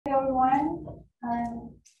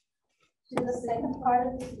to the second part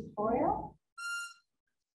of the tutorial.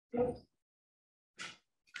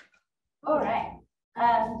 All right.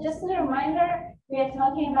 Just a reminder, we are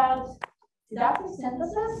talking about deductive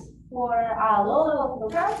synthesis for low-level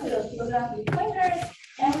programs, so those programs with pointers,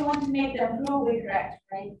 and we want to make them prove we correct,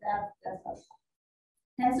 right? That's us.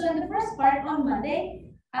 And so in the first part on Monday,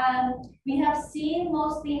 we have seen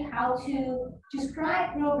mostly how to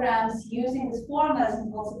describe programs using these formulas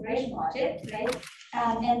in full separation logic, right?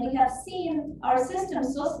 And we have seen our system,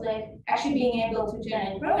 SuSLik, actually being able to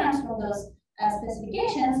generate programs from those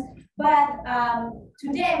specifications. But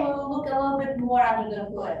today we will look a little bit more under the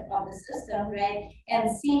hood of the system, right? And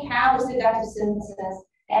see how this deductive synthesis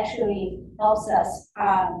actually helps us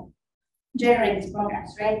generate these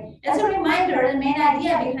programs, right? As a reminder, the main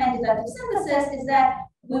idea behind deductive synthesis is that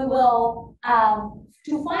we will,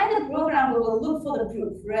 to find the program, we will look for the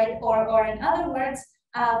proof, right? Or in other words,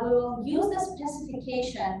 we will use the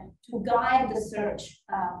specification to guide the search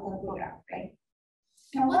for the program, right?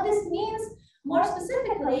 And what this means more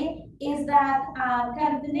specifically is that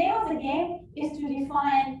kind of the name of the game is to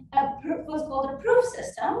define what's called a proof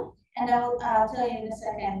system. And I will tell you in a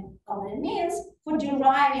second what it means for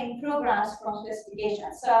deriving programs from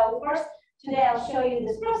specification. So first, today I'll show you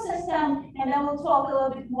this proof system, and then we'll talk a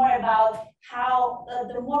little bit more about how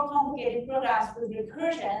the more complicated programs with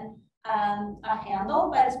recursion are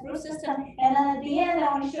handled by this proof system. And then at the end,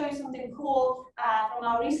 I want to show you something cool from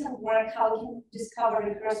our recent work, how we can discover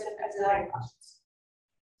recursive auxiliary functions.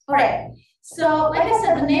 All right, so like I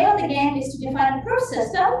said, the name of the game is to define a proof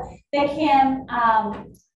system that can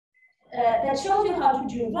that shows you how to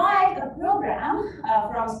derive a program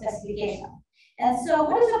from specification. And so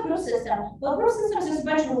what is a proof system? Well, proof system is just a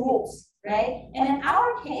bunch of rules, right? And in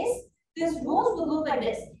our case, these rules would look like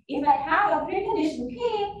this. If I have a precondition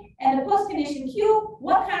P and a postcondition Q,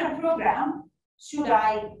 what kind of program should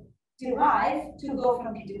I derive to go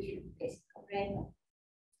from P to Q, basically, right?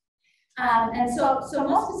 And so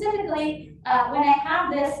more specifically, when I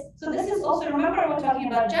have this, so this is also, remember we're talking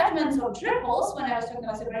about judgments or triples when I was talking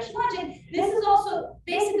about separation logic. This is also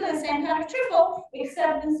basically the same kind of triple,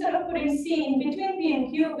 except instead of putting C in between P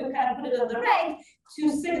and Q, we kind of put it on the right to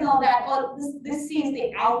signal that, oh, this C is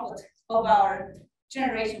the output of our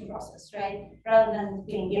generation process, right? Rather than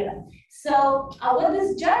being given. So what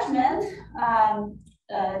this judgment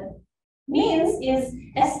means is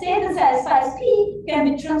a state that satisfies P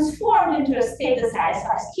can be transformed into a state that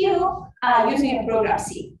satisfies Q using a program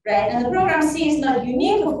C, right? And the program C is not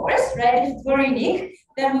unique, of course, right? If it were unique,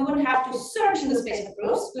 then we wouldn't have to search in the space of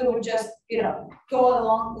proofs. We would just, go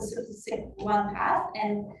along the one path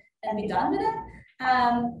and be done with it.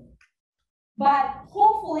 But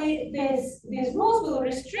hopefully these rules will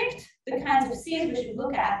restrict the kinds of C's we should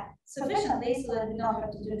look at sufficiently so that we don't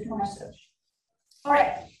have to do too much search. All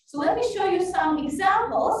right, so let me show you some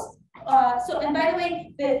examples. And by the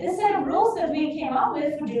way, this set of rules that we came up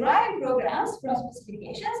with for deriving programs from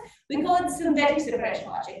specifications, we call it synthetic separation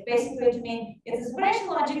logic. Basically, to mean it's a separation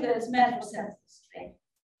logic that is meant for synthesis, right?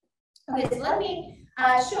 Okay, so let me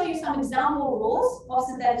show you some example rules of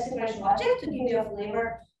synthetic separation logic to give you a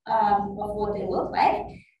flavor of what they look like.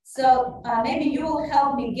 So maybe you will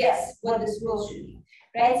help me guess what this rule should be,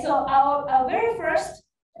 right? So our very first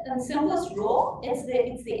and simplest rule, it's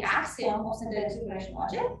the axiom of synthetic separation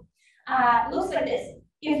logic. Looks like this.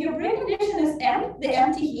 If your precondition is M, the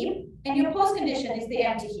empty heap, and your postcondition is the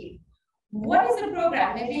empty heap, what is the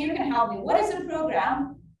program? Maybe you can help me. What is the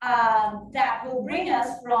program that will bring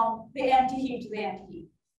us from the empty heap to the empty heap?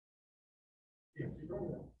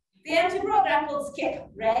 The empty program will skip,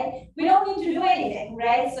 right? We don't need to do anything,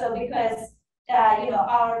 right? So because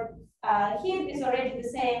our heap is already the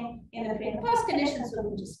same in the pre and post condition, so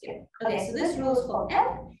we just skip. Okay, so this rule is called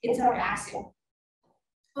M. It's our axiom.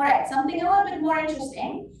 All right, something a little bit more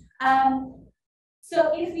interesting.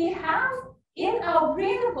 So if we have in our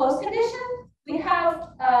pre and post condition, we have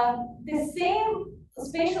the same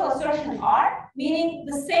spatial assertion R, meaning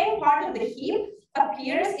the same part of the heap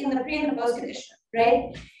appears in the pre and post condition,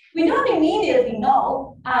 right? We don't immediately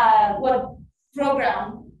know what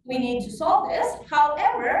program we need to solve this.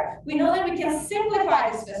 However, we know that we can simplify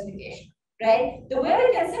the specification, right? The way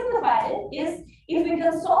we can simplify it is if we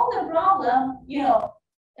can solve the problem,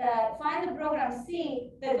 find the program C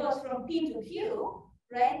that goes from P to Q,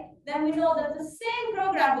 right? Then we know that the same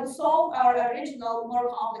program would solve our original, more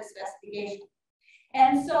complex specification.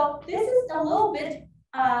 And so this is a little bit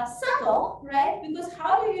subtle, right? Because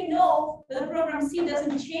how do you know that the program C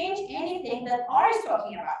doesn't change anything that R is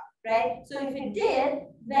talking about, right? So if it did,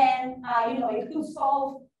 then it could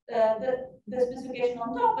solve the specification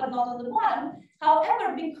on top, but not on the bottom.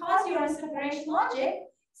 However, because you're in separation logic,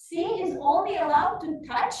 C is only allowed to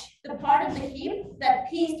touch the part of the heap that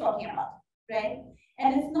P is talking about, right?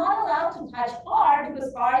 And it's not allowed to touch R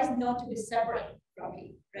because R is known to be separate from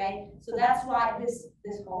P, right? So that's why this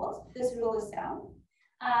holds. This rule is sound.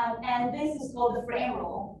 And this is called the frame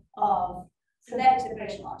rule of synthetic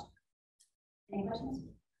separation logic. Any questions?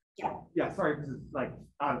 Yeah. Yeah, sorry, this is like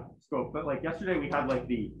out of scope, but like yesterday we had like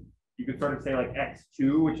you could sort of say like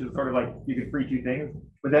X2, which is sort of like you could free two things,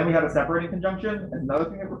 but then we had a separating conjunction and another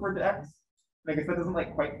thing that referred to X. And I guess that doesn't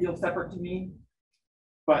like quite feel separate to me,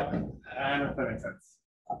 but I don't know if that makes sense.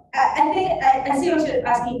 I think I see what you're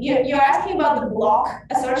asking. You're asking about the block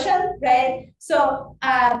assertion, right? So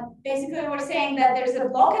basically we're saying that there's a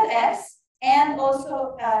block at X and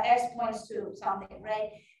also X points to something, right?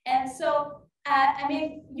 And so I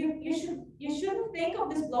mean, you shouldn't think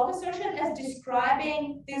of this block assertion as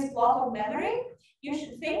describing this block of memory. You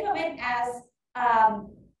should think of it as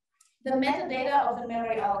the metadata of the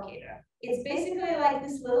memory allocator. It's basically like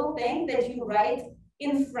this little thing that you write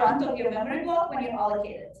in front of your memory block when you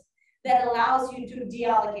allocate it, that allows you to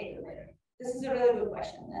deallocate it later. This is a really good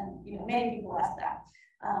question, and many people ask that.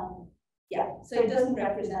 Yeah, so it doesn't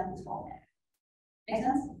represent this whole memory. Make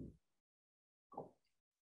sense?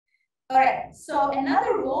 All right, so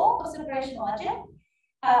another rule of separation logic,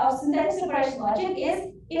 of synthetic separation logic is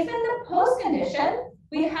if in the post condition,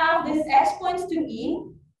 we have this X points to E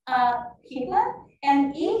heaplet,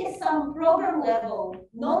 and E is some program level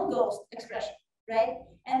non-ghost expression, right?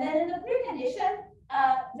 And then in the precondition,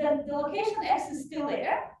 the location X is still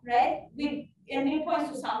there, right? And it points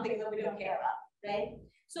to something that we don't care about, right?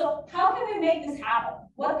 So how can we make this happen?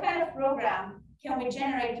 What kind of program can we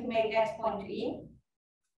generate to make X point to E?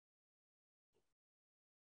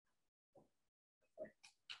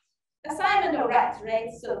 Assignment or write, right?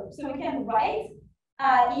 So we can write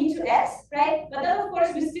E to S, right? But then of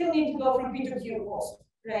course we still need to go from P to Q also,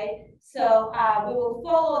 right? So we will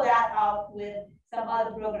follow that up with some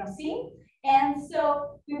other program C. And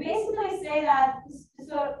so we basically say that,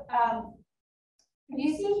 so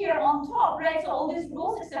you see here on top, right? So all these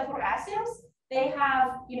rules except for axioms, they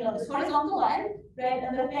have, this horizontal line, right?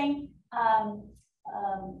 And the thing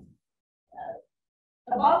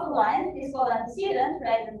above the line is called antecedent,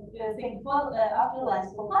 right? And the thing after the line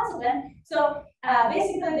is called consequent. So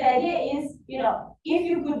basically the idea is, if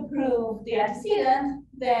you could prove the antecedent,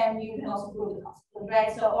 then you can also prove the consequent,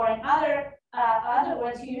 right? So, or in other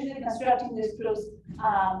words, you're usually constructing these proofs,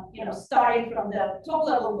 starting from the top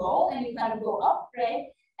level goal, and you kind of go up, right?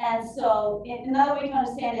 And so, another way to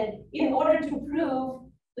understand it, in order to prove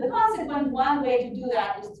the consequent, one way to do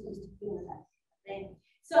that is to prove the antecedent, right?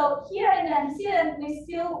 So here in the antecedent, we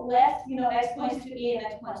still left, X points to E and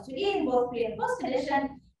X points to E in both pre and post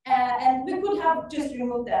condition, and we could have just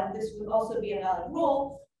removed them. This would also be another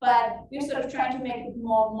rule. But we're sort of trying to make it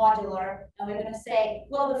more modular, and we're going to say,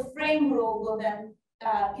 well, the frame rule will then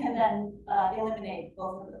can then eliminate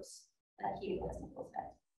both of those keywords and both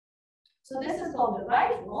sides. So this is called the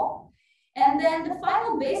write rule, and then the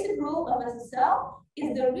final basic rule of SSL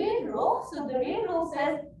is the read rule. So the read rule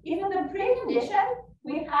says if in the precondition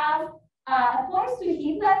we have a points to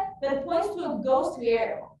heaplet that points to a ghost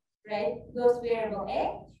variable, right? Ghost variable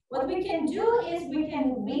A. What we can do is we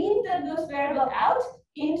can read the ghost variable out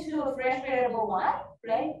into a fresh variable Y,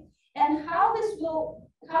 right? And how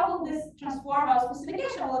will this transform our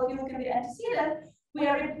specification? Well, if you look at the antecedent, we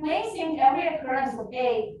are replacing every occurrence of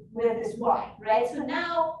A with this Y, right? So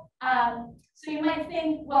now, so you might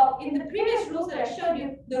think, well, in the previous rules that I showed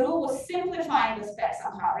you, the rule was simplifying the spec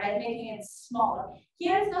somehow, right? Making it smaller.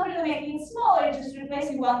 Here it's not really making it smaller, it's just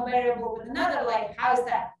replacing one variable with another. Like, how does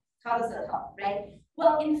that help, right?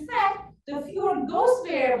 Well, in fact, the fewer ghost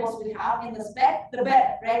variables we have in the spec, the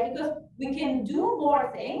better, right? Because we can do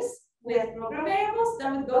more things with program variables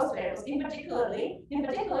than with ghost variables. In particular,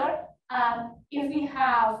 if we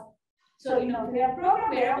have, if we have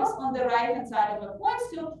program variables on the right hand side of a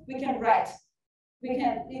points to, we can write.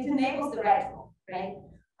 It enables the write rule, right?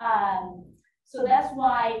 So that's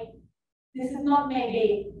why this is not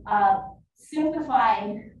maybe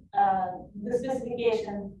simplifying the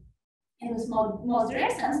specification in the most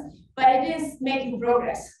direct sense, but it is making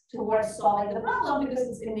progress towards solving the problem because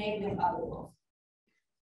it's enabling other rules.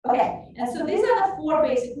 Okay, and so these are the 4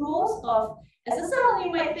 basic rules of SSL.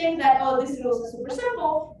 You might think that, oh, these rules are super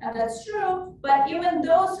simple, and that's true, but even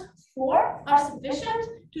those 4 are sufficient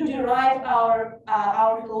to derive our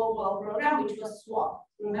hello world program, which was swap.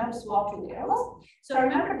 Remember swap to variables? So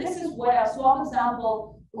remember, this is what our swap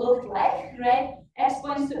example looked like, right? X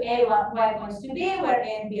points to A, Y points to B, where A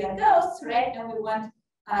and B are ghosts, right? And we want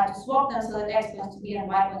to swap them so that X points to B and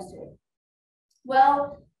Y points to A.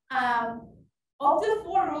 Well, Of the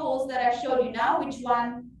 4 rules that I showed you now, which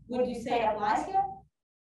one would you say applies here?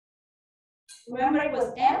 Remember, it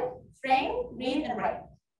was M, frame, read, and write.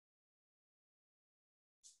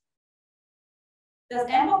 Does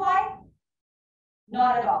M apply?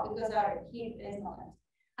 Not at all, because our heap is not.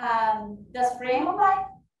 Does frame apply?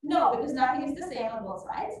 No, because nothing is the same on both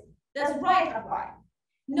sides. Does write apply?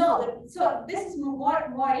 No. So this is more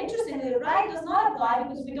interestingly, write does not apply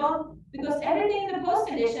because everything in the post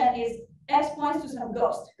condition is X points to some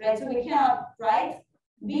ghost, right? So we cannot write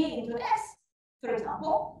B into S, for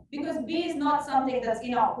example, because B is not something that's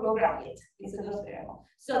in our program yet. It's a ghost variable.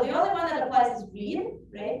 So the only one that applies is read,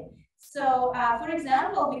 right? So for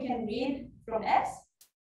example, we can read from X,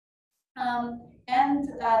 and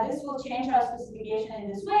this will change our specification in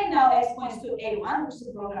this way. Now X points to A1, which is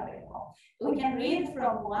a program variable. We can read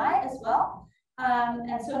from Y as well.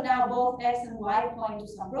 And so now both X and Y point to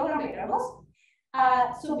some program variables.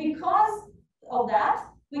 So because of that,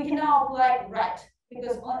 we can now apply write,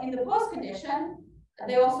 because in the post condition,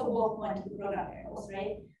 they also both point to the program variables,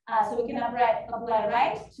 right? So we can apply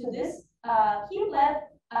write to this heaplet,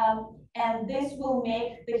 and this will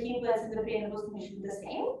make the heaplets in the pre and post condition the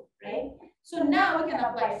same, right? So now we can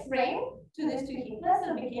apply frame to these 2 heaplets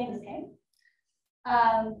that became the same.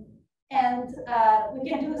 And we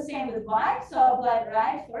can do the same with Y. So apply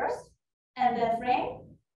write first, and then frame.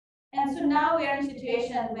 And so now we are in a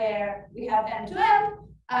situation where we have M to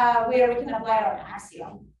M, where we can apply our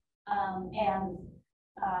axiom. And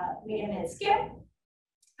we emit skip,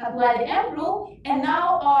 apply the M rule, and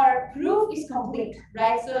now our proof is complete,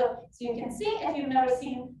 right? So you can see, if you've never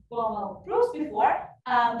seen formal proofs before,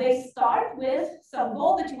 they start with some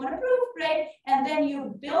goal that you want to prove, right? And then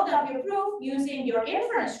you build up your proof using your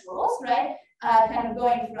inference rules, right? Kind of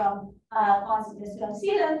going from constant to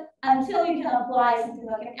antecedent until you can apply something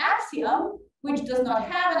like an axiom, which does not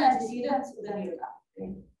have an antecedent, so then you're done.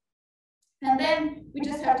 Okay? And then we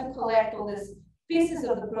just have to collect all these pieces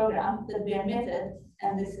of the program that we emitted,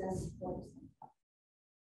 and this is what it's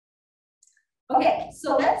okay,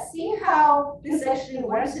 so let's see how this actually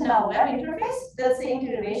works in our web interface. That's the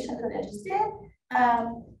derivation that I just did.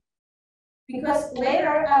 Because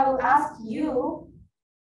later I will ask you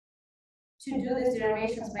to do these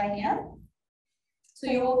derivations by hand. So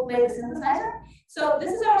you will play the synthesizer. So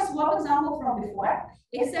this is our swap example from before,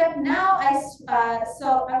 except now I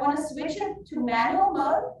want to switch it to manual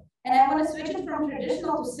mode, and I want to switch it from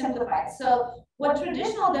traditional to simplified. So what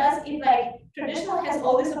traditional does is traditional has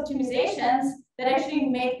all these optimizations that actually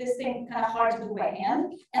make this thing kind of hard to do by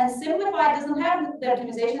hand. And simplified doesn't have the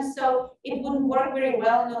optimizations, so it wouldn't work very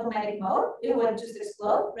well in automatic mode. It would just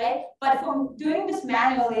explode, right? But from doing this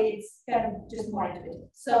manually, it's kind of just more intuitive.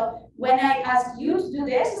 So when I ask you to do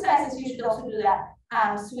the exercises, you should also do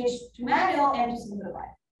that. Switch to manual and to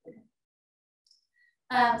simplified.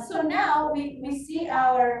 So now we see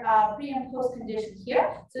our pre and post condition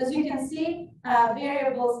here. So as you can see,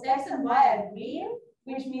 variables X and Y are green,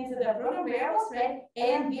 which means that they're program variables, right?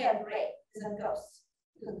 A and B are gray, is a ghost.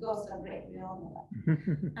 Because ghosts are gray, we all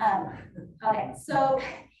know that. Okay, so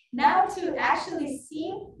now to actually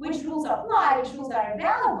see which rules apply, which rules are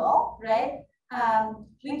available, right?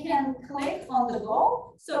 We can click on the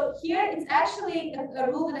goal. So here it's actually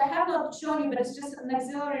a rule that I have not shown you, but it's just an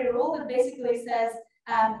auxiliary rule that basically says,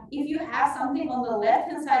 if you have something on the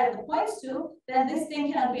left-hand side of the points to, then this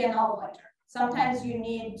thing cannot be a null pointer. Sometimes you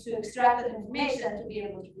need to extract that information to be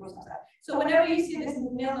able to prove something. So whenever you see this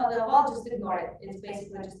nil not at all, just ignore it. It's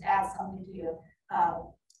basically just add something to your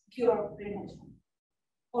pure pre-condition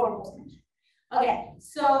or post-condition. Okay,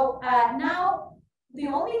 so now the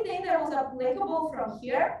only thing that was applicable from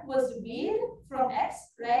here was read from X,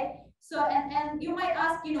 right? So, and you might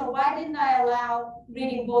ask, why didn't I allow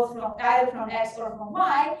reading both from either from X or from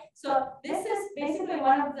Y? So this is basically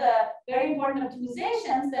one of the very important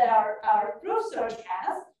optimizations that our proof search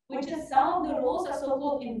has, which is some of the rules are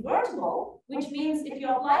so-called invertible, which means if you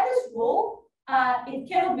apply this rule, it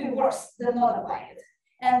cannot be worse than not applying it.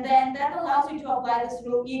 And then that allows you to apply this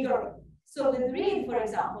rule eagerly. So with read, for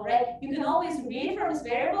example, right, you can always read from this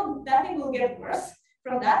variable, nothing will get worse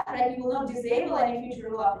from that, right? You will not disable any future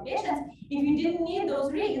rule applications. If you didn't need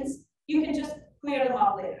those reads, you can just clear them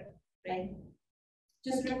out later, right?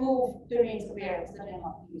 Just remove the reads of variables that are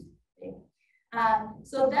not used. Okay?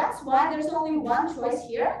 So that's why there's only one choice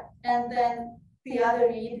here, and then the other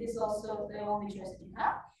read is also the only choice that you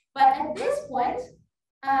have. But at this point,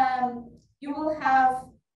 you will have,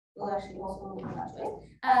 well, actually also one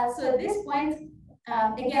choice. So at this point,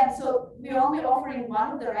 again, so we're only offering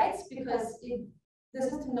one of the rights because the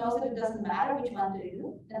system knows that it doesn't matter which one to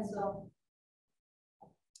do, and so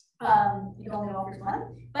it only offers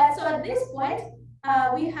one. But so at this point,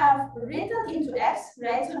 we have written into X,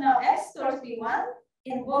 right? So now X stores P1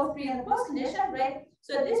 in both pre and post condition, right?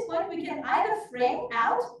 So at this point, we can either frame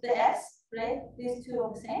out the X, right? These two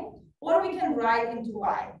are the same, or we can write into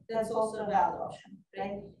Y. That's also a valid option,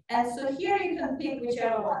 right? And so here you can pick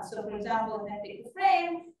whichever one. So for example, if I pick the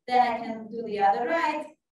frame, then I can do the other right,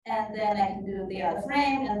 and then I can do the other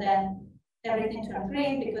frame, and then everything turns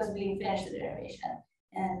green because we finished the derivation.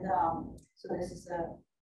 And so this is a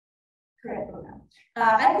correct program.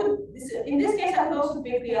 I could, in this case, I could also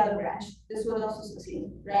pick the other branch. This would also succeed,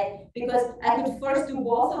 right? Because I could first do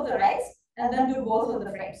both of the writes and then do both of the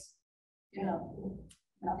frames. You know,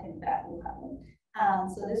 nothing bad will happen.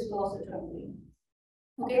 So this will also turn green.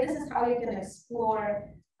 Okay, this is how you can explore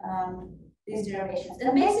these derivations.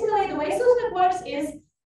 And basically, the way SuSLik works is,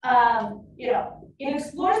 you know, it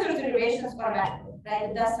explores those derivations automatically, right?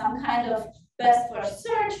 It does some kind of best first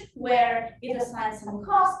search where it assigns some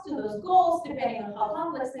cost to those goals depending on how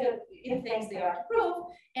complex it thinks they are to prove,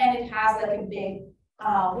 and it has like a big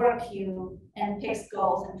work queue and picks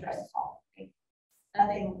goals and tries to solve. Okay?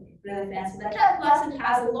 Nothing really fancy like that. Plus, it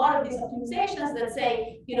has a lot of these optimizations that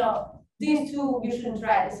say, you know, these two you shouldn't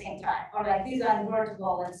try at the same time, or like these are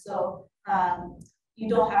invertible, and so you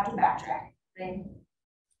don't have to backtrack, right?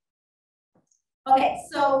 Okay,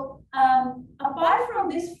 so apart from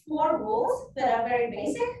these 4 rules that are very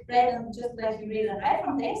basic, right, and just let you read and write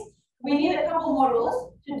from things, we need a couple more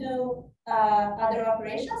rules to do other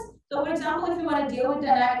operations. So for example, if we want to deal with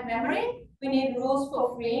dynamic memory, we need rules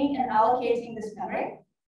for freeing and allocating this memory.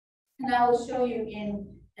 And I will show you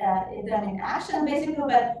them in action, basically,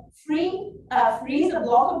 but frees a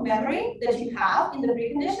block of memory that you have in the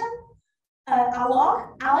precondition.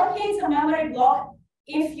 Alloc allocates a memory block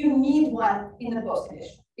if you need one in the post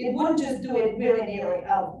condition. It wouldn't just do it willy-nilly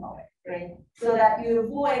out of nowhere, right? So that you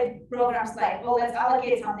avoid programs like, oh, let's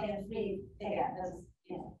allocate something and free again. That's,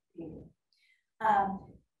 you know,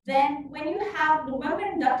 then when you have, remember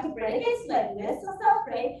inductive predicates like lists and stuff,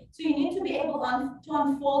 right? So you need to be able to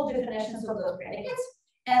unfold definitions of those predicates.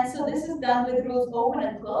 And so this is done with rules open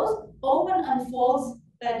and close. Open unfolds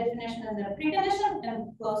the definition in the precondition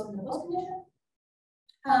and close in the post condition.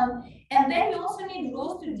 And then you also need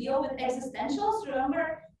rules to deal with existentials.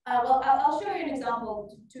 Remember, well, I'll show you an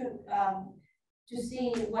example to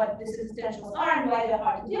see what these existentials are and why they're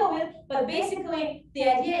hard to deal with. But basically, the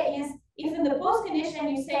idea is if in the post condition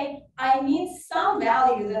you say, I need some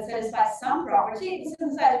value that satisfies some property, the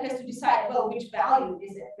synthesizer has to decide, well, which value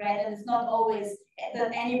is it, right? And it's not always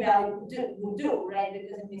that any value would do, right?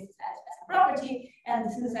 Because it needs to satisfy some property, and the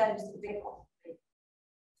synthesizer is difficult. Right?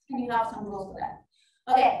 And you have some rules for that.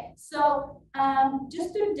 Okay, so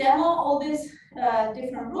just to demo all these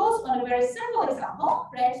different rules on a very simple example,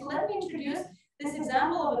 right? So let me introduce this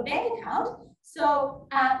example of a bank account. So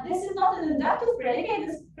this is not an inductive predicate.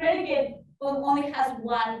 This predicate only has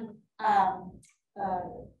one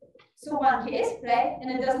case, right? And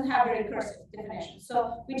it doesn't have a recursive definition.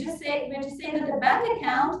 So we're just saying that the bank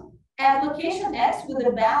account at location X with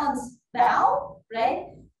a balance val, right,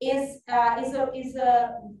 is a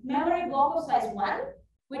memory block of size 1,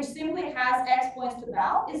 which simply has X points to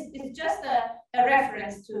val. It's just a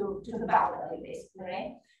reference to the val value, basically,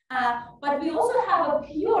 right? But we also have a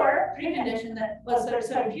pure precondition that was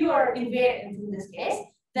pure invariant in this case,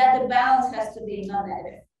 that the balance has to be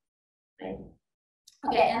non-negative, right?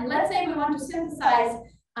 Okay, and let's say we want to synthesize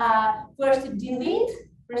first a delete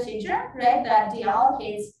procedure, right, that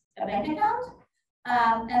deallocates a bank account.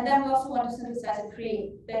 And then we also want to synthesize a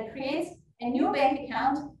create that creates a new bank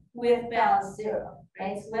account with balance 0,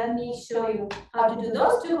 right? So let me show you how to do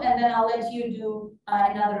those two, and then I'll let you do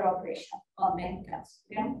another operation on bank accounts,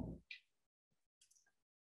 okay?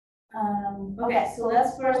 Okay, so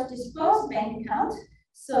let's first dispose bank account.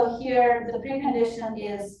 So here the precondition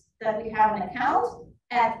is that we have an account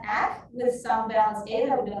at AC with some balance A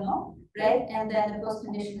that we don't know, right? And then the post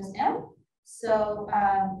condition is M. So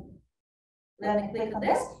let me click on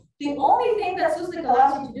this. The only thing that SuSLik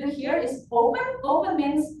allows you to do here is open. Open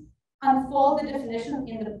means unfold the definition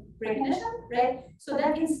in the precondition, right? So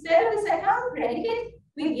then instead of this account predicate,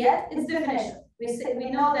 we get its definition.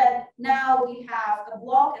 We know that now we have a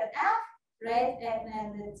block at F, right?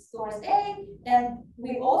 And it stores A. And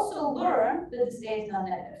we also learn that this A is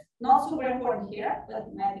non-negative. Not super important here, but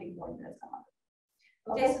it might be important at some other.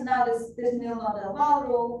 Okay, so now this nil not a val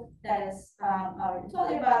rule that is I already told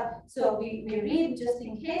you about. So we read just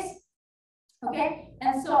in case. Okay,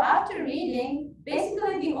 and so after reading,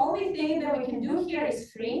 basically the only thing that we can do here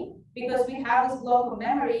is free because we have this block of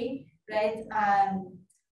memory, right?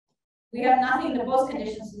 we have nothing in the post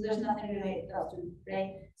condition, so there's nothing really else to do,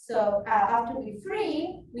 right? So after we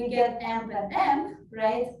free, we get amp and amp,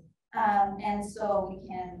 right? And so we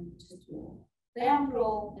can just do the amp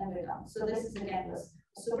rule and we're done. So this is again was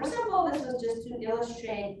super simple. This was just to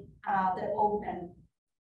illustrate the open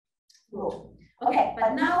rule. Okay,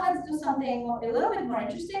 but now let's do something a little bit more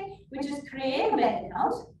interesting, which is create a bank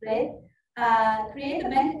account, right? Create a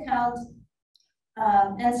bank account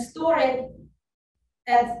and store it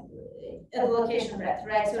at the location breadth,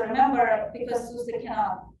 right? So remember, because SuSLik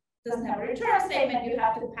doesn't have a return statement, you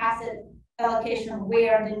have to pass it allocation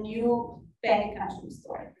where the new bank account should be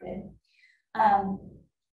stored, right?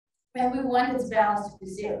 And we want its balance to be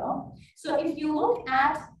 0. So if you look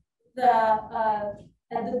at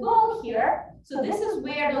the goal here, so this is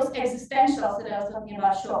where those existentials that I was talking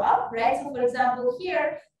about show up, right? So for example,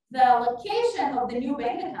 here, the location of the new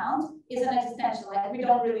bank account is an existential, like we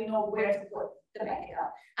don't really know where to put the bank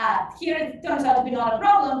account. Here it turns out to be not a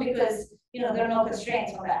problem because there are no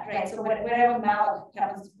constraints on that, right? So wherever malloc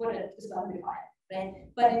happens to put it is going to be fine, right?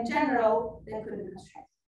 But in general, there could be constraints.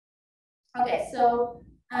 Okay, so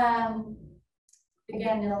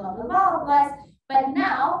again, nil not malloc applies. But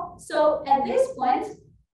now, so at this point,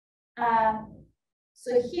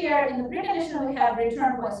 so here in the precondition we have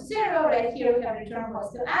return points to 0, right? Here we have return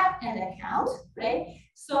points to app and account, right?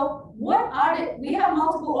 So what are we have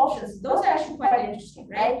multiple options. Those are actually quite interesting,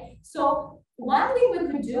 right? So one thing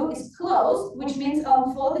we could do is close, which means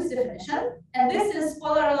unfold this definition. And this is,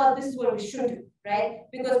 spoiler alert, this is what we should do, right?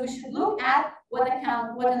 Because we should look at what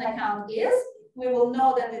an account is. We will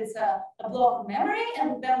know that it's a block of memory,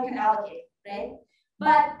 and then we can allocate, right?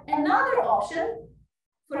 But another option,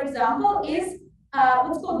 for example, is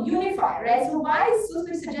what's called unify, right? So why is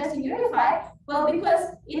SuSLik suggesting unify? Well,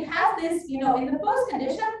 because it has this, in the post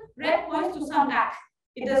condition, red points to some app.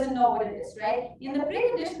 It doesn't know what it is, right? In the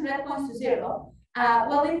precondition, red points to 0.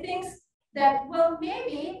 Well, it thinks that, well,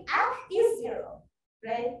 maybe app is 0,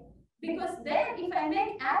 right? Because then if I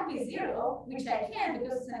make app be 0, which I can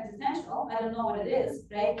because it's an existential, I don't know what it is,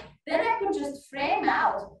 right? Then I could just frame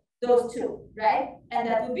out those two, right? And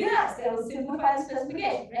that would be nice. That will simplify the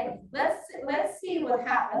specification, right? Let's see what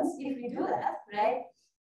happens if we do that, right?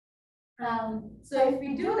 So if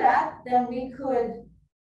we do that, then we could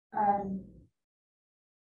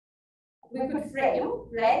frame,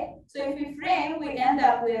 right? So if we frame, we end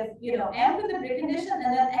up with, amp with the precondition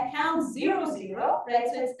and then account 0, 0, right?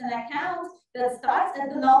 So it's an account that starts at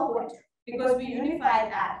the null pointer because we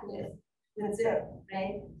unified that with 0,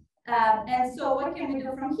 right? And so what can we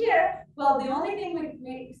do from here? Well, the only thing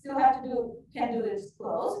we still have to can do is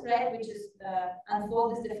close, right? Which is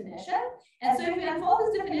unfold this definition. And so if we unfold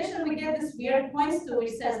this definition, we get this weird points to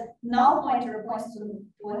which says null pointer points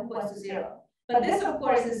to 0. But this, of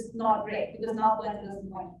course, is not great because null pointer doesn't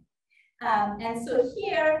point. And so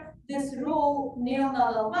here, this rule nil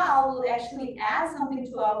null val will actually add something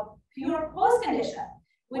to our pure post condition,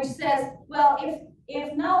 which says, well,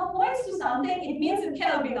 if null points to something, it means it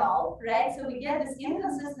cannot be null, right? So we get this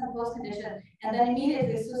inconsistent post condition, and then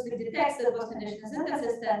immediately SuSLik detects that post condition is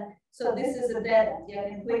inconsistent. So this is a dead end. Yeah, I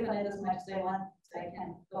can click on it as much as I want, so I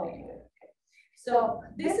can go into it. Okay. So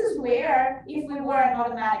this is where, if we were an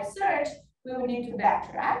automatic search, we would need to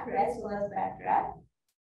backtrack, right? So let's backtrack.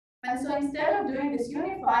 And so instead of doing this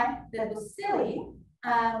unify, that was silly.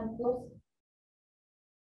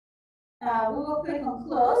 We will click on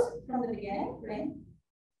close from the beginning, right?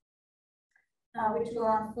 Which will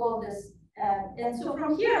unfold this. And so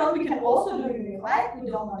from here on, we can also do unify. We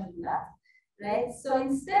don't want to do that, right? So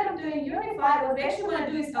instead of doing unify, what we actually want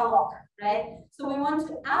to do is alloc, right? So we want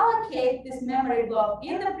to allocate this memory block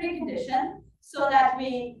in the precondition so that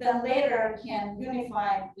we then later can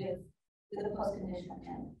unify with the post condition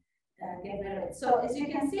and get rid of it. So as you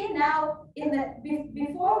can see now,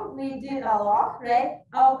 before we did alloc, right,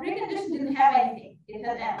 our precondition didn't have anything. It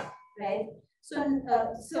had amp, right? So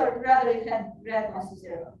rather it had red points to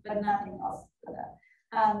 0, but nothing else for that.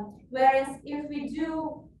 Whereas if we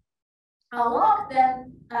do alloc,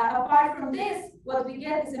 then apart from this, what we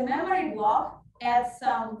get is a memory block at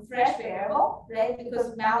some fresh variable, right?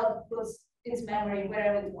 Because malloc puts its memory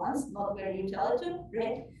wherever it wants, not where you tell it to,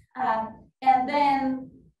 right? And then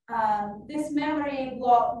this memory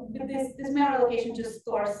block, this memory location just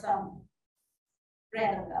stores some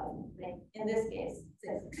random value, right? In this case,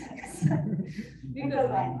 6. Because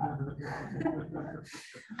why not?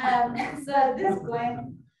 So at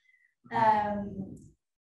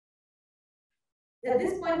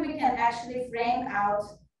this point, we can actually frame out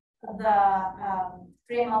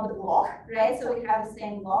the block, right? So we have the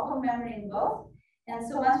same block of memory in both. And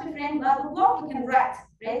so once we frame out the block, we can write,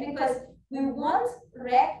 right? Because we want the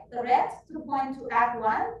red to point to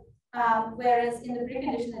Act1, whereas in the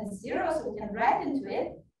precondition it's 0, so we can write into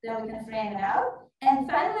it, then we can frame it out. And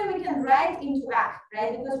finally, we can write into Act,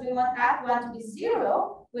 right? Because we want Act1 to be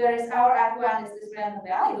 0, whereas our Act1 is this random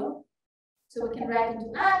value. So we can write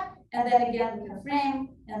into Act, and then again, we can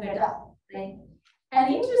frame, and we're done, right?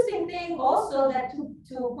 An interesting thing also that to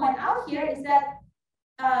point out here is that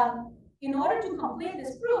in order to complete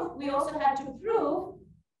this proof, we also have to prove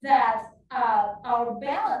that our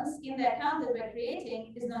balance in the account that we're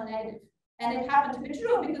creating is non-negative. And it happened to be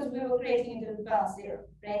true because we were creating into the balance 0,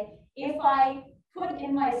 right? If I put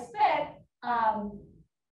in my spec,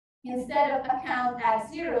 instead of account at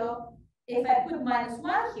 0, if I put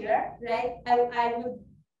 -1 here, right, I would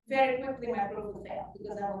very quickly my proof will fail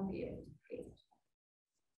because I won't be able to create it.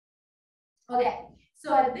 Okay,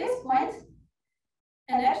 so at this point,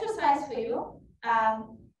 an exercise for you,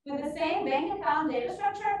 with the same bank account data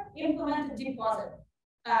structure, implement a deposit.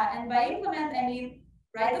 And by implement, I mean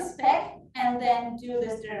write the spec and then do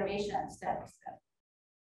this derivation step by step.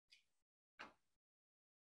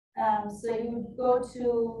 So you go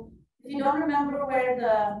to, if you don't remember where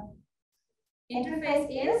the interface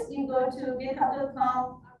is, you go to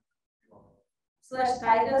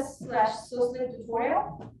github.com/titus/SuSLik tutorial,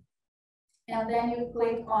 and then you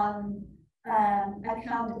click on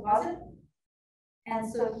account deposit. And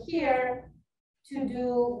so here, to do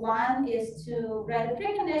one is to write a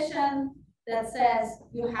precondition that says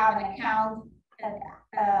you have an account at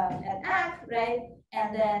Act, right?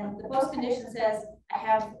 And then the post condition says I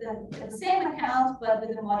have the same account, but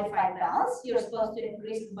with a modified balance. You're supposed to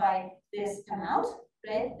increase it by this amount,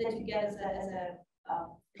 right? That you get as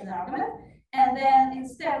an argument. And then in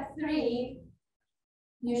step 3,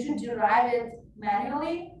 you should derive it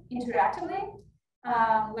manually, interactively,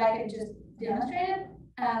 like I just demonstrated.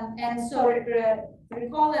 And so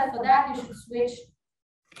recall that for that, you should switch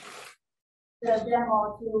the demo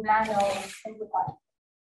to manual input.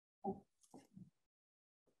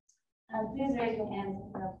 Please raise your hand.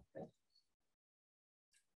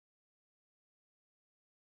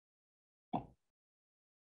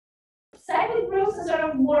 Cyclic proofs are sort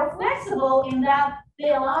of more flexible in that they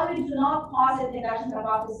allow you to not posit induction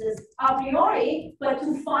hypothesis a priori, but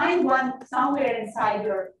to find one somewhere inside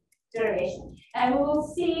your derivation. And we will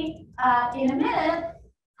see in a minute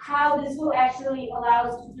how this will actually allow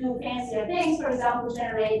us to do fancier things, for example,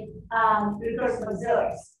 generate recursive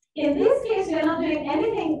auxiliaries. In this case, we are not doing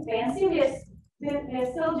anything fancy.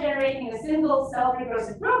 We're still generating a single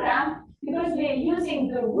self-recursive program because we are using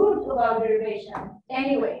the root of our derivation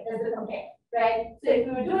anyway as the companion, right? So if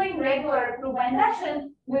we were doing regular proof by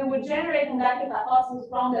induction, we would generate inductive hypothesis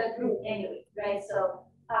from that root anyway, right? So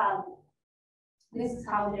this is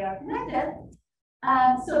how they are connected.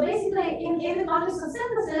 So basically, in the context of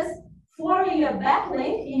synthesis, forming a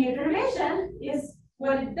backlink in your derivation is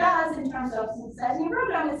what it does in terms of synthesizing your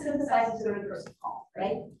program. It synthesizes the recursive call,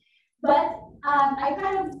 right? But I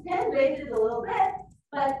kind of pen-baited a little bit,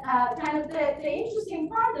 but kind of the interesting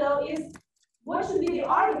part though is what should be the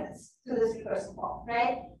arguments to this recursive call,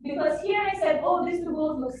 right? Because here I said, oh, these two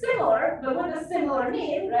both look similar, but what does similar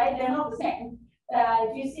mean, right? They're not the same.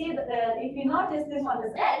 If you see, if you notice, this one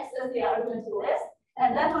is X as the argument to the list,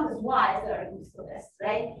 and that one is Y as the argument to the list,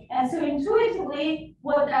 right? And so intuitively,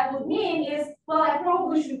 what that would mean is, well, I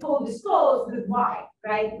probably should co-dispose with Y,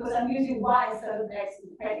 right? Because I'm using Y instead of X in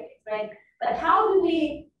the predicate, right? But how do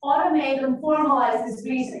we automate and formalize this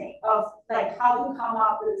reasoning of like how to come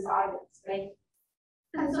up with these arguments, right?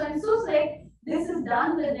 And so in SuSLik, this is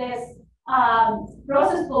done with this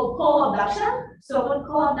process called call abduction. So what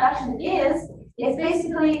call abduction is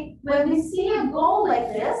basically when we see a goal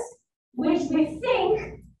like this, which we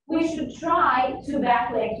think we should try to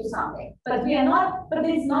backlink to something, but we are not, but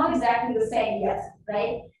it's not exactly the same yet,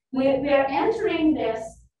 right? We are entering this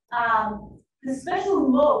special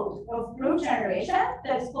mode of proof generation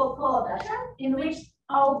that is called call abduction, in which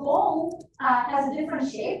our goal has a different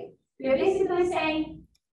shape. We are basically saying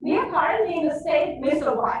we are currently in the state list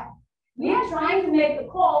of Y. We are trying to make the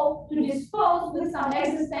call to dispose with some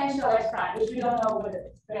existential X prime, which we don't know what it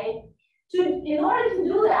is, right? In order to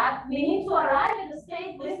do that, we need to arrive at the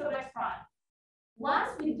state list of X prime.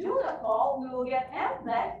 Once we do the call, we will get M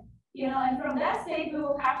back, you know, and from that state, we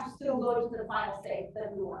will have to still go to the final state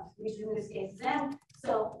that we want, which in this case is M.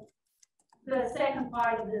 So the second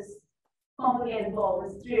part of this complicated goal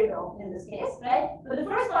is trivial in this case, right? But the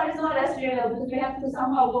first part is not as trivial because we have to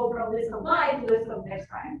somehow go from list of Y to list of X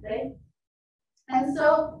prime, right? And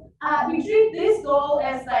so we treat this goal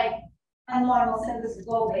as like a normal synthesis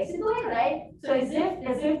goal, basically, right? So as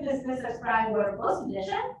if this X prime were a post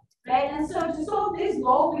condition, right? And so to solve this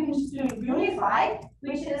goal, we can just do unify,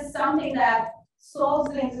 which is something that solves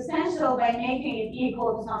the existential by making it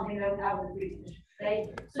equal to something that we have in the precondition, right?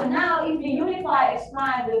 So now if we unify x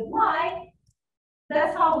prime with y,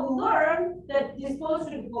 that's how we learn that this supposed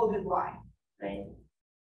to be equal with y, right?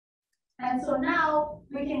 And so now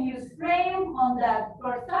we can use frame on that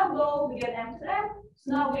first tableau, we get m to m.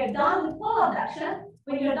 So now we are done with pole abduction.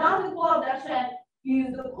 When you're done with pole abduction, you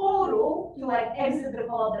use the pole rule to like exit the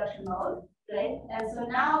pole abduction mode, right? And so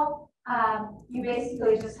now you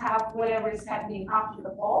basically just have whatever is happening after the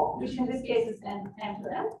pole, which in this case is m to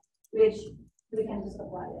m, which we can just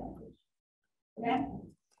apply the language. Okay.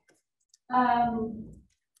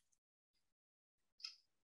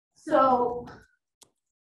 So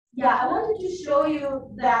yeah, I wanted to show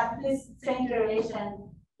you that this same derivation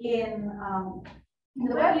in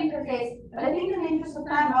the web interface, but I think in the interest of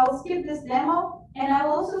time, I will skip this demo, and I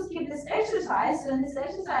will also skip this exercise. So in this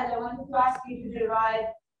exercise, I wanted to ask you to derive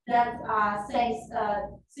that says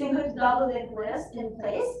single to double linked list in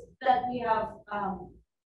place that we have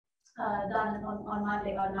done on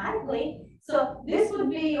Monday automatically. So this would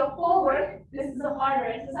be your homework. This is a harder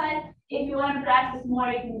exercise. If you want to practice more,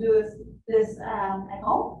 you can do this at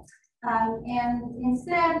home. And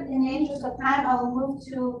instead, in the interest of time, I will move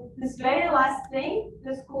to this very last thing,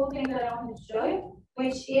 this cool thing that I wanted to show you,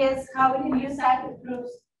 which is how we can use cyclic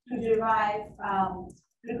proofs to derive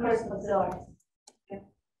recursive auxiliaries.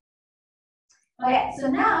 Okay, so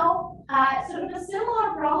now, sort of a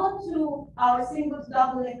similar problem to our single to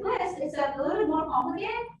double linked list, except a little bit more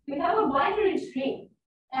complicated. We have a binary tree,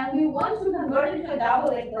 and we want to convert it to a double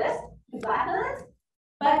linked list to flatten it,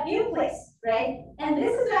 but in place, right? And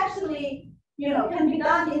this is actually, can be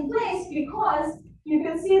done in place because you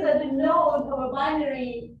can see that the node of a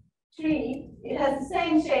binary tree, it has the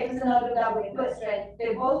same shape as the node of a double linked list, right?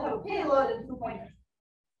 They both have a payload and 2 pointers.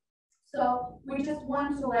 So we just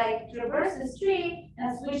want to like traverse this tree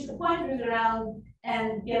and switch the pointers around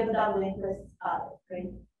and get the double linked list out,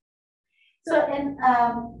 right? So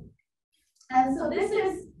and so this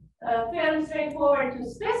is fairly straightforward to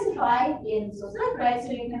specify in SuSLik, right?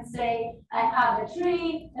 So you can say I have a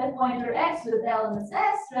tree at pointer x with elements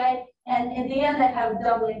s, right? And in the end, I have a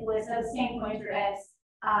double linked list at the same pointer x.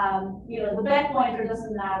 The back pointer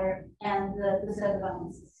doesn't matter, and the set of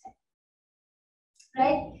elements is the same.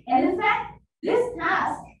 Right? And in fact, this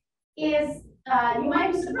task is, you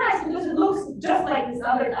might be surprised because it looks just like this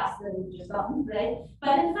other task that we've just done, right?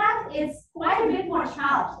 But in fact, it's quite a bit more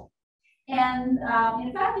challenging. And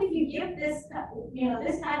in fact, if you give this,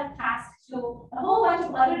 this kind of task to a whole bunch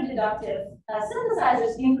of other deductive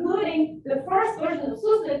synthesizers, including the first version of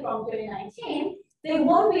SuSLik from 2019, they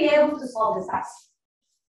won't be able to solve this task,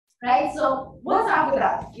 right? So what's up with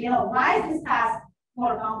that? Why is this task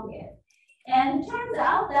more complicated? And it turns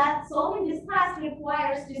out that solving this task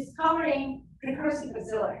requires discovering recursive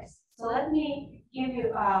auxiliaries. So let me give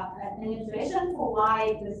you an illustration for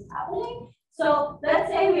why this is happening. So let's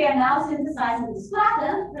say we are now synthesizing this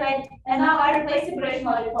flatten, right? And now I replace separation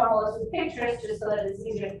logic formulas with pictures just so that it's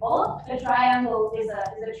easier to follow. A triangle is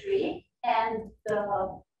a tree, and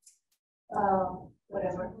the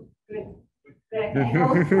whatever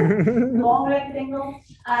rectangle, long rectangle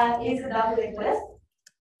is a double linked list.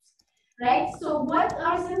 Right? So what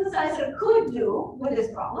our synthesizer could do with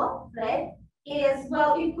this problem, right, is,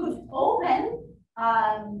 well, it could open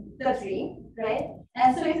the tree, right?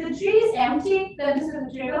 And so if the tree is empty, then this is a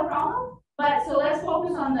trivial problem. But so let's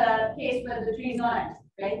focus on the case where the tree is not empty,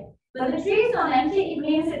 right? But the tree is not empty, it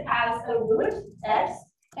means it has a root, x,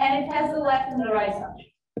 and it has the left and the right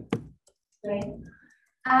subtree, right?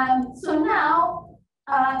 So now,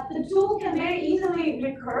 the tool can very easily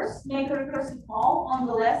make a recursive call on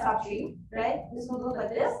the left subtree, right? This will look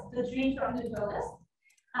like this. The tree turns into a list.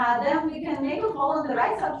 Then we can make a call on the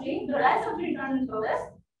right subtree. The right subtree turns into a list.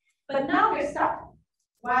 But now we're stuck.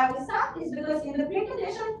 Why we're stuck is because in the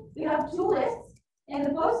precondition, we have 2 lists. In the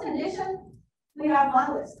postcondition, we have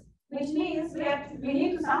 1 list, which means we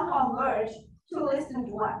need to somehow merge 2 lists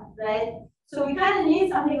into 1, right? So we kind of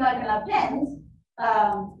need something like an append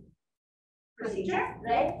procedure,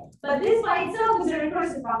 right? But this by itself is a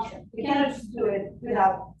recursive function. We cannot just do it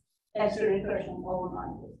without extra recursion over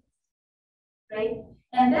one, right?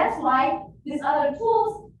 And that's why these other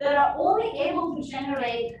tools that are only able to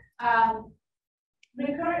generate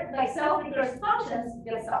self-recursive functions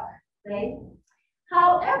get stuck, right?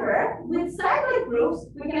 However, with cyclic proofs,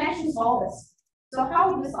 we can actually solve this. So how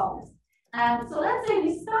would we solve this? So let's say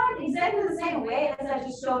we start exactly the same way as I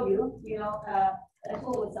just showed you, a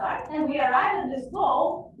tool would start, and we arrive at this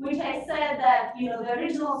goal, which I said that the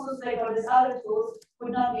original SuSLik or these other tools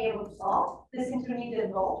would not be able to solve, this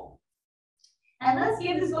intermediate goal. And let's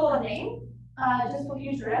give this goal a name, just for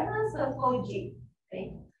future reference. Let's call it G.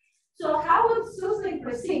 Okay. So how would SuSLik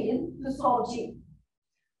proceed to solve G?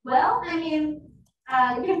 Well, I mean,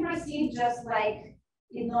 you can proceed just like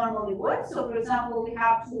it normally would. So for example, we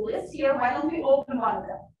have two lists here. Why don't we open one of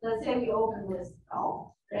them? Let's say we open list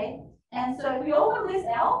L, right? And so if we open list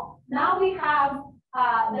L, now we have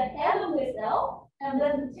the head of list L, and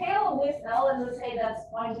then the tail of list L, and let's say that's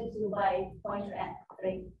pointed to by pointer N,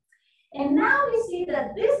 right? And now we see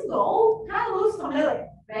that this goal kind of looks familiar,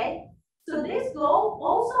 right? So this goal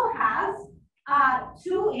also has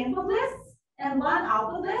two input lists and one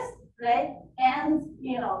output list, right? And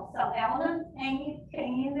some element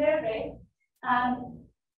hanging in there, right?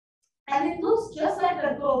 And it looks just like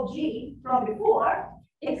the goal G from before,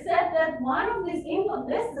 except that one of these input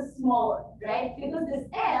lists is smaller, right? Because this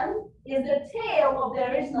N is the tail of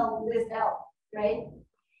the original list L, right?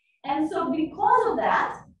 And so because of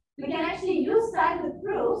that, we can actually use cyclic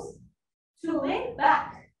proofs to link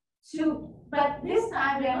back to, but this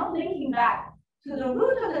time we are not linking back to the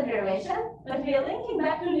root of the derivation, but we are linking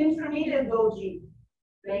back to an intermediate goal G,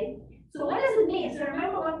 right? So what does it mean? So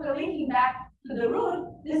remember, when we're linking back to the root,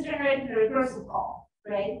 this generates a recursive call,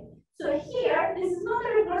 right? So here, this is not a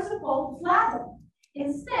recursive call to flatten.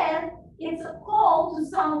 Instead, it's a call to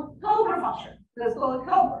some helper function. Let's call it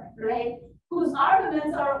helper, right? Whose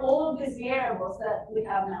arguments are all of these variables that we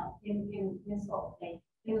have now in scope, okay,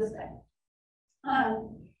 in the spec.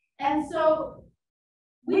 And so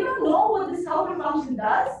we don't know what this helper function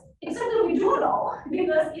does, except that we do know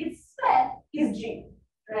because its spec is G,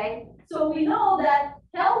 right? So we know that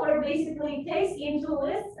helper basically takes into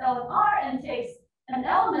lists L and R and takes an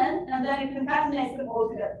element, and then it concatenates them all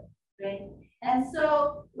together, right? And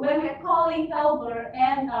so when we're calling helper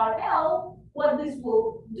and RL, what this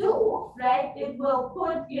will do, right? It will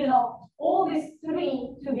put, all these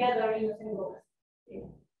three together in a single list. Okay.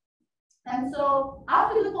 And so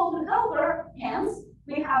after the call to helper, hence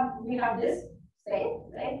we have this state,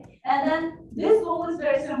 right? And then this goal is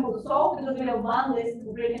very simple to solve because we have one list in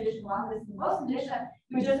the precondition, one list in the post condition.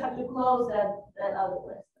 We just have to close that other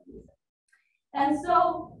list. And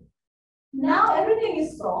so now everything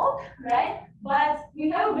is solved, right? But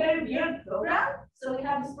we have a very weird program. So we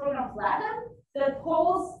have this program flatten that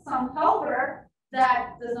calls some helper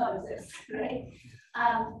that does not exist, right?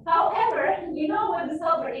 However, we know what this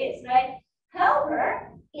helper is, right?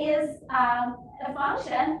 Helper is a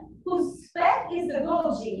function whose spec is the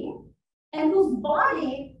goal G and whose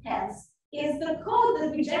body, hence, is the code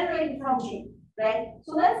that we generated from G, right?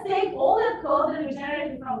 So let's take all the code that we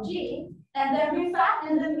generated from G and then we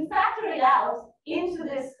factor it out into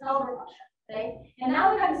this helper function, right? And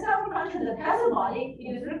now we have this helper function that has a body,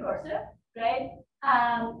 it is recursive, right?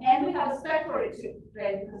 And we have a spec for it too,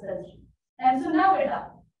 right? Because that's G. And so now we're done.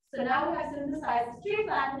 So now we have synthesized this tree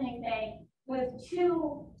flattening thing with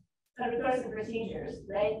two recursive procedures,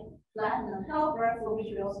 right? Flatten and helper, for which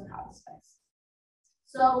we also have the specs.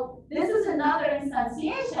 So this is another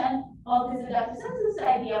instantiation of this deductive synthesis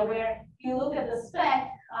idea where you look at the spec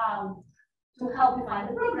to help you find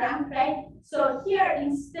the program, right? So here,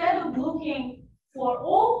 instead of looking for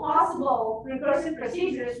all possible recursive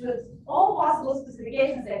procedures with all possible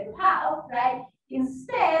specifications that you have, right?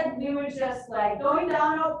 Instead, we were just like going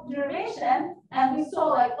down derivation and we saw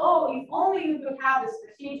like, oh, if only you could have this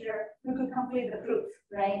procedure, we could complete the proof,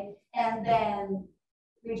 right? And then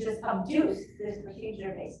we just abused this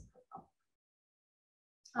procedure basically.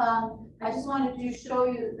 I just wanted to show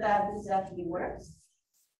you that this actually works.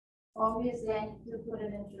 Obviously, I need to put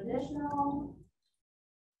it in traditional,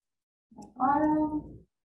 auto,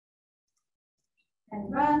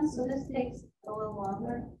 and run. So this takes a little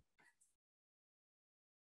longer.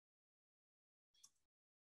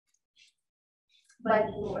 But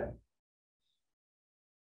it will work.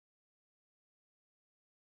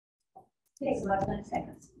 Takes about 20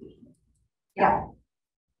 seconds. Yeah.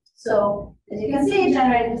 So as you can see, it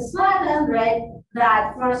generated this flatten, right?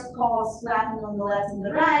 That first calls flatten on the left and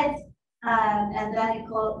the right, and then it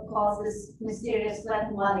calls this mysterious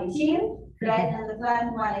flatten 118, right? And the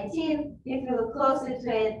flatten 118, if you look closely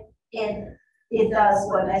to it, it does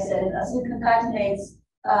what I said it does. It concatenates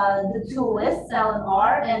the two lists, L and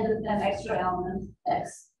R, and an extra element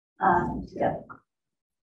X together.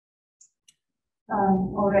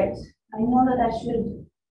 All right. I know that I should.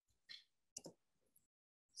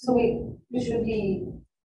 So we should be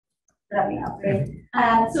wrapping up, right?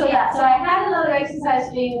 So yeah, so I had another exercise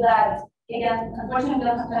for you that, again, unfortunately, we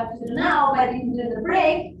don't have to do now, but you can do in the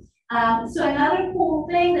break. So another cool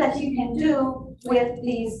thing that you can do with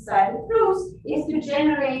these cyclic proofs is to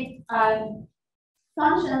generate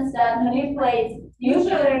functions that manipulate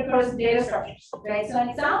mutually recursive data structures, right? So an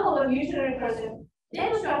example of mutually recursive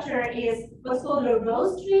data structure is what's called a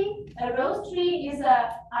rows tree. A rows tree is a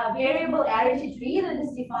variable arity tree that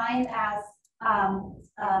is defined as,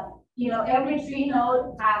 every tree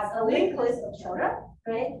node has a linked list of children,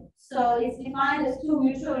 right? So it's defined as two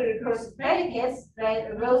mutually recursive predicates, right?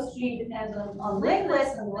 A rows tree depends on linked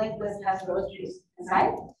list, and the linked list has rows trees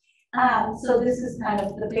inside. So this is kind of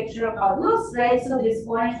the picture of how it looks, right? So these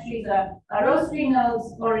orange trees are rows tree nodes,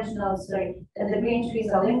 orange nodes, sorry, and the green trees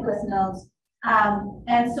are linked list nodes.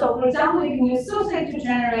 And so, for example, you can use SuSLik to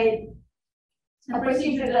generate a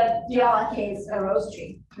procedure that deallocates a rows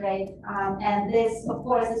tree, right? And this, of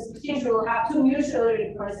course, this procedure will have two mutually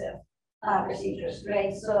recursive procedures,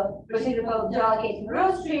 right? So procedure called deallocating a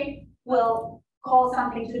rows tree will call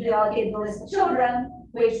something to deallocate the list of children,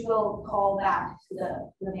 which will call back to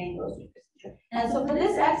the main rows tree procedure. And so for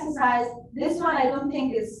this exercise, this one I don't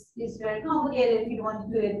think is very complicated. If you want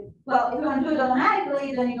to do it, well, if you want to do it automatically,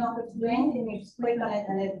 then you don't have to do anything. You just click on it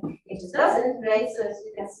and it just does it, right? So as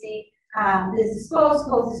you can see, this dispose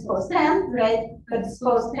calls dispose 10, right? But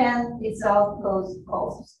dispose 10 itself calls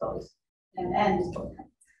dispose and dispose 10.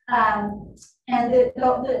 And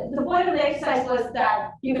the point of the exercise was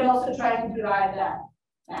that you can also try to derive that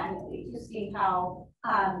manually to see how.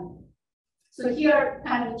 So here,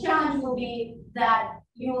 kind of the challenge will be that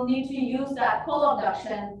you will need to use that call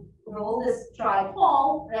abduction rule, this try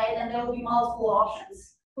call, right? And there will be multiple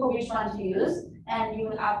options for which one to use, and you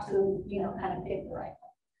would have to, kind of pick the right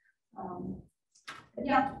one. But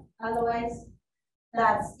yeah, otherwise,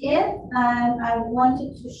 that's it. And I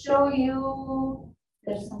wanted to show you.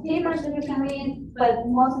 There's some papers that you can read, but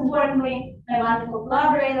most importantly, my wonderful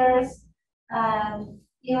collaborators,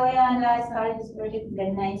 Ilya and I started this project in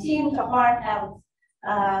 2019. Shachar have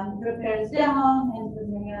prepared this demo and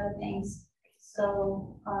many other things.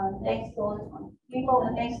 So thanks to all the people,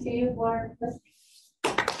 and thanks to you for listening.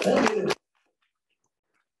 Thank you.